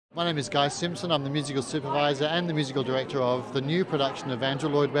My name is Guy Simpson. I'm the musical supervisor and the musical director of the new production of Andrew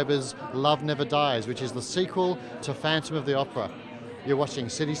Lloyd Webber's Love Never Dies, which is the sequel to Phantom of the Opera. You're watching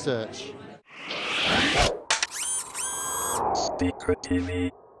Citysearch. Secret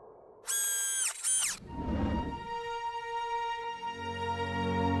TV.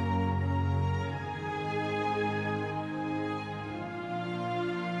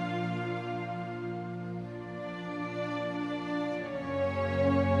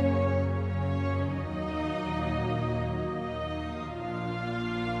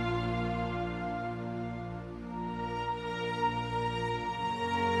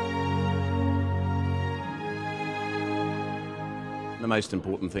 The most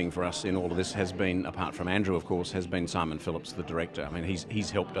important thing for us in all of this has been, apart from Andrew of course, has been Simon Phillips, the director. I mean,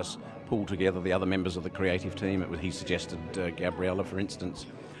 he's helped us pull together the other members of the creative team. He suggested Gabriella, for instance,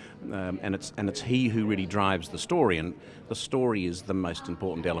 and it's he who really drives the story, and the story is the most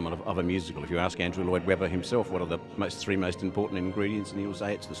important element of a musical. If you ask Andrew Lloyd Webber himself what are the three most important ingredients, and he'll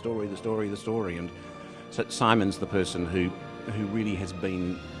say it's the story, the story, the story. And so Simon's the person who really has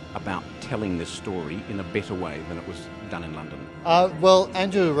been about telling this story in a better way than it was done in London. Well,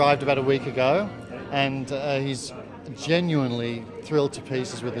 Andrew arrived about a week ago, and he's genuinely thrilled to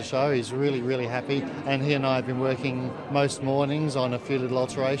pieces with the show. He's really, really happy, and he and I have been working most mornings on a few little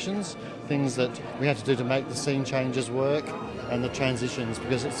alterations, things that we had to do to make the scene changes work and the transitions,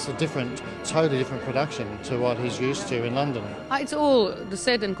 because it's a totally different production to what he's used to in London. It's all, the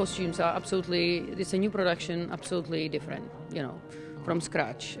set and costumes are absolutely, it's a new production, absolutely different, from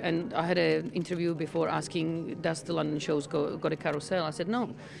scratch. And I had an interview before asking, does the London shows got a carousel? I said,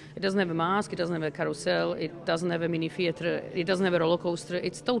 no, it doesn't have a mask, it doesn't have a carousel, it doesn't have a mini theatre, it doesn't have a roller coaster,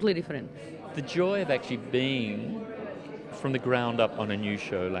 it's totally different. The joy of actually being from the ground up on a new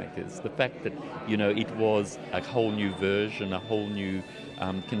show like this, the fact that, it was a whole new version, a whole new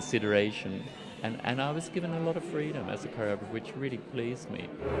consideration, and I was given a lot of freedom as a choreographer, which really pleased me.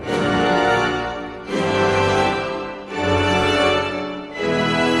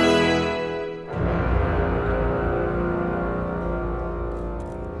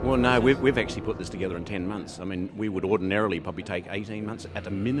 Well, no, we've actually put this together in 10 months. I mean, we would ordinarily probably take 18 months at a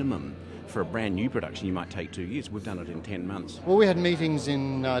minimum. For a brand new production, you might take 2 years. We've done it in 10 months. Well, we had meetings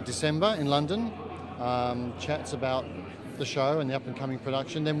in December in London, chats about the show and the up-and-coming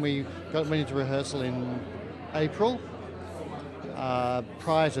production. Then we went into rehearsal in April.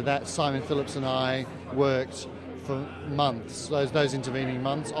 Prior to that, Simon Phillips and I worked for months, those intervening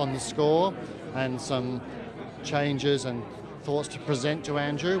months, on the score and some changes and thoughts to present to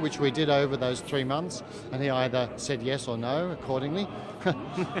Andrew, which we did over those 3 months, and he either said yes or no accordingly.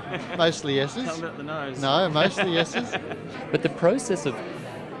 Mostly yeses. Tell him about the no's. No, mostly yeses. But the process of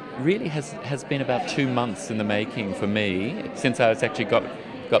really has been about 2 months in the making for me, since I was actually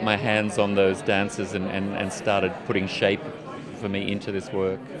got my hands on those dances and started putting shape for me into this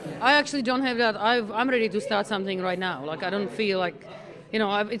work. I actually don't have that. I'm ready to start something right now. I don't feel like,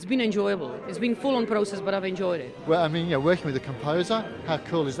 it's been enjoyable. It's been full-on process, but I've enjoyed it. Well, I mean, working with a composer, how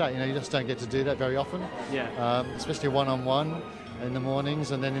cool is that? You just don't get to do that very often. Yeah. Especially one-on-one in the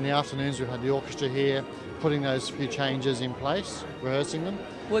mornings, and then in the afternoons we've had the orchestra here, putting those few changes in place, rehearsing them.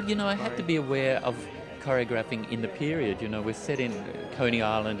 Well, I had to be aware of choreographing in the period. We're set in Coney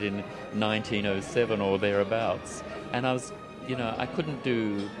Island in 1907 or thereabouts, and I was, I couldn't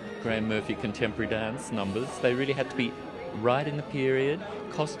do Graham Murphy contemporary dance numbers. They really had to be right in the period.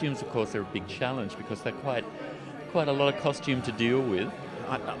 Costumes, of course, are a big challenge because they're quite a lot of costume to deal with.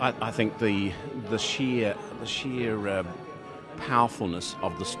 I think the sheer powerfulness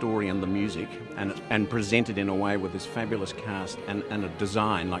of the story and the music, and presented in a way with this fabulous cast and a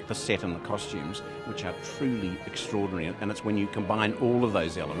design like the set and the costumes, which are truly extraordinary. And it's when you combine all of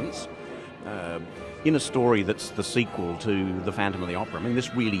those elements in a story that's the sequel to The Phantom of the Opera. I mean,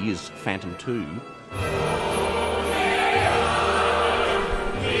 this really is Phantom 2.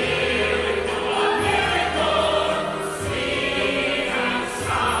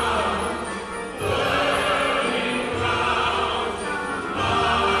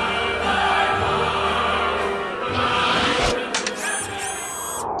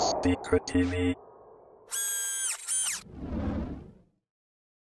 Secret TV.